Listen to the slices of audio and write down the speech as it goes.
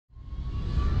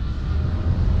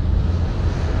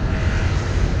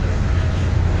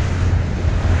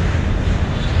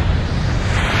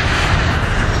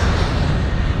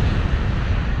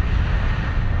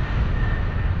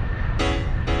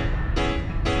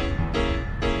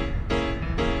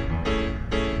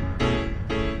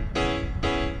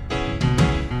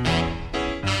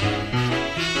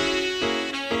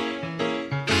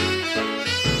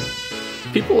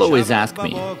People always ask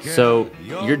me, so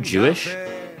you're Jewish?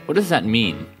 What does that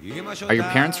mean? Are your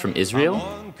parents from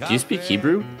Israel? Do you speak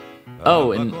Hebrew?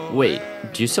 Oh, and wait,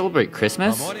 do you celebrate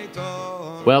Christmas?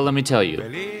 Well, let me tell you,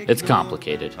 it's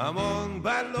complicated.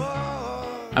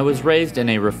 I was raised in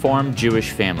a Reformed Jewish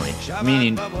family,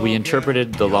 meaning we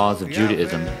interpreted the laws of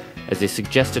Judaism as a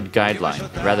suggested guideline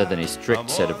rather than a strict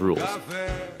set of rules.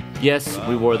 Yes,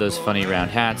 we wore those funny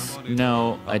round hats.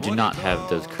 No, I do not have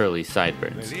those curly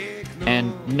sideburns.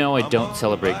 And no, I don't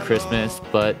celebrate Christmas,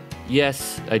 but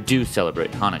yes, I do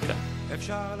celebrate Hanukkah.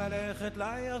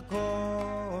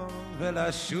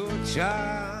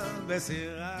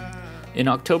 In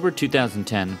October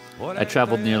 2010, I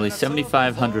traveled nearly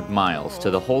 7,500 miles to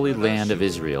the Holy Land of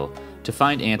Israel to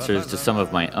find answers to some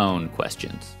of my own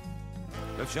questions.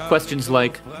 Questions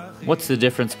like, what's the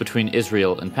difference between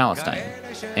Israel and Palestine?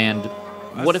 And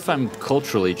what if I'm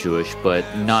culturally Jewish but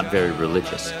not very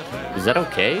religious? Is that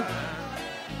okay?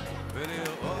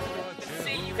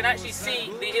 You can actually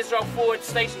see the Israel Forward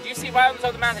Station. Do you see right on the top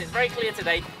of the mountain? It's very clear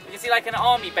today. You can see like an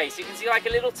army base. You can see like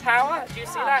a little tower. Do you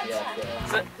see that? Yeah.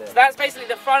 So that's basically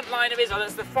the front line of Israel.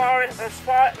 That's as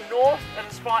far north and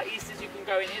as far east as you can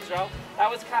go in Israel.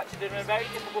 That was captured in a very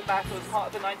difficult battle as part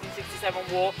of the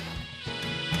 1967 war.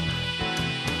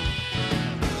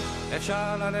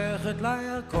 אפשר ללכת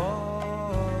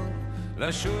לירקון,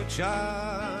 לשוט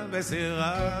שם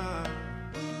בסירה,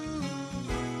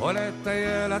 או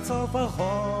לטייל עד סוף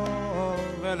הרחוב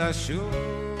ולשוב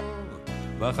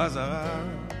בחזרה.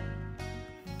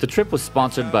 The trip was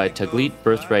sponsored by Taglit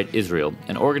Birthright Israel,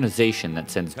 an organization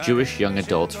that sends Jewish young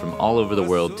adults from all over the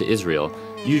world to Israel,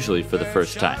 usually for the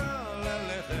first time.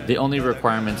 The only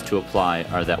requirements to apply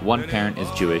are that one parent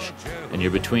is Jewish and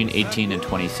you're between 18 and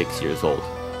 26 years old.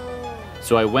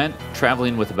 So I went,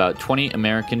 traveling with about 20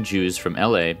 American Jews from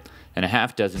LA and a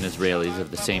half dozen Israelis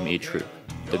of the same age group.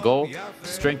 The goal? To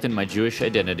strengthen my Jewish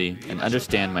identity and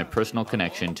understand my personal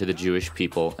connection to the Jewish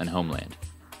people and homeland.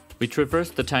 We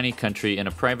traversed the tiny country in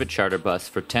a private charter bus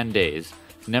for 10 days,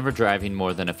 never driving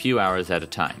more than a few hours at a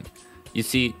time. You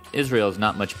see, Israel is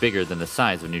not much bigger than the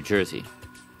size of New Jersey.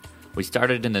 We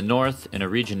started in the north in a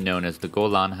region known as the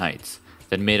Golan Heights,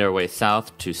 then made our way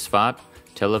south to Sfat,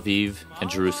 Tel Aviv, and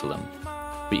Jerusalem.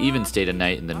 We even stayed a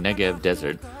night in the Negev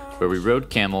desert, where we rode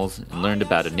camels and learned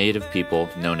about a native people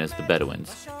known as the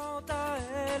Bedouins.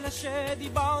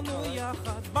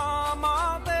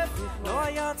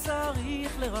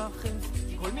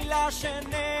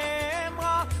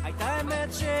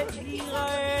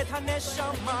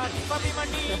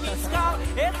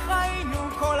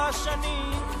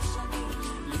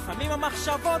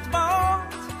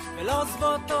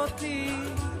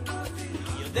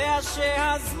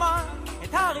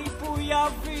 הריפוי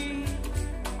יביא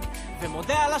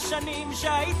ומודה על השנים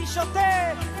שהייתי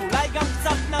שוטה אולי גם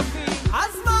קצת נביא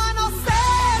הזמן עושה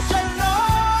שלו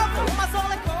והוא מזור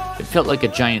לכל It felt like a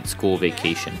giant school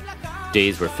vacation.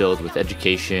 Days were filled with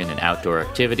education and outdoor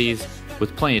activities,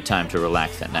 with plenty of time to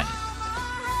relax at night.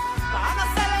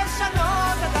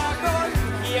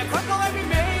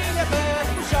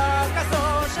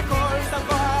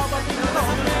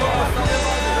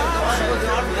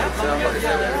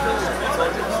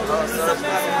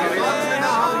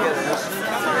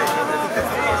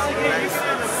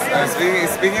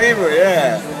 Speaking Hebrew,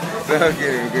 yeah.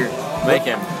 Okay. Make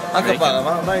him.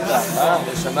 מה איתך?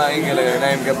 נשמה עיגל,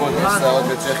 עיניים גבות, מבשרות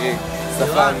בצ'כי,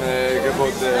 שפן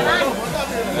גבות,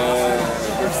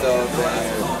 מבשרות.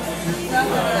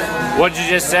 What did you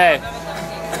just say?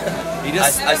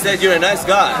 I said you're a nice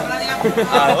guy.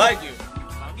 I like you.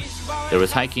 There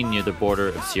was hiking near the border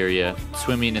of Syria,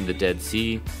 swimming in the Dead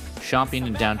Sea, shopping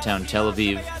in downtown Tel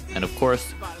Aviv, and of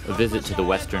course, a visit to the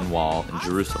Western Wall in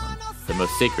Jerusalem, the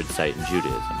most sacred site in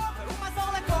Judaism.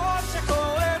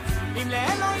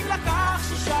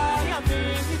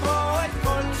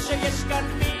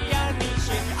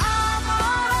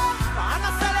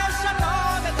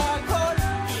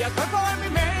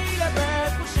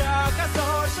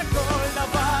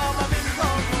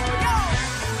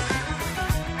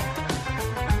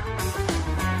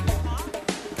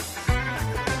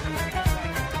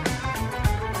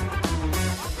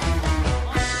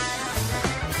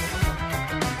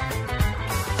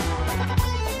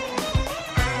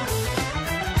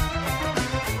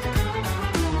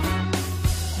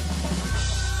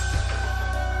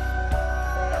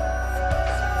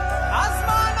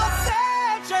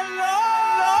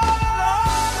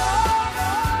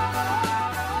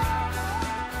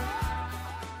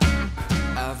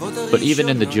 But even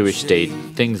in the Jewish state,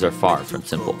 things are far from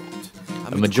simple.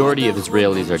 A majority of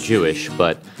Israelis are Jewish,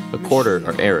 but a quarter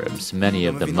are Arabs, many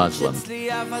of them Muslim.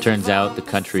 Turns out the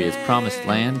country is promised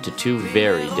land to two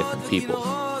very different peoples.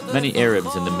 Many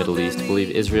Arabs in the Middle East believe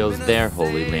Israel is their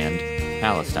holy land,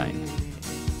 Palestine.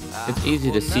 It's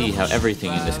easy to see how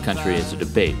everything in this country is a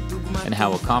debate, and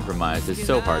how a compromise is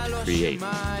so hard to create.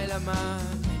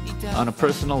 On a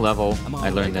personal level, I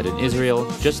learned that in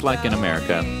Israel, just like in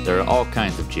America, there are all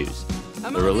kinds of Jews.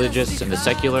 The religious and the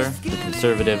secular, the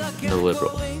conservative and the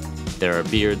liberal. There are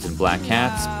beards and black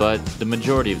hats, but the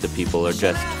majority of the people are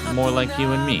just more like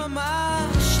you and me.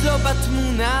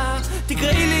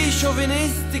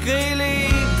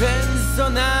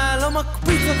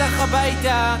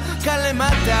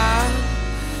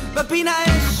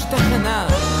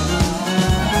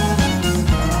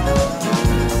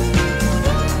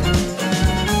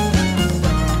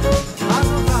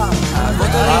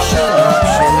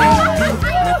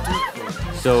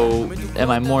 So, am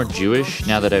I more Jewish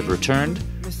now that I've returned?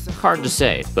 Hard to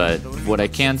say, but what I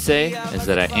can say is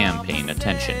that I am paying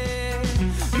attention.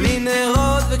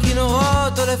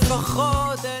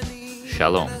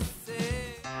 Shalom.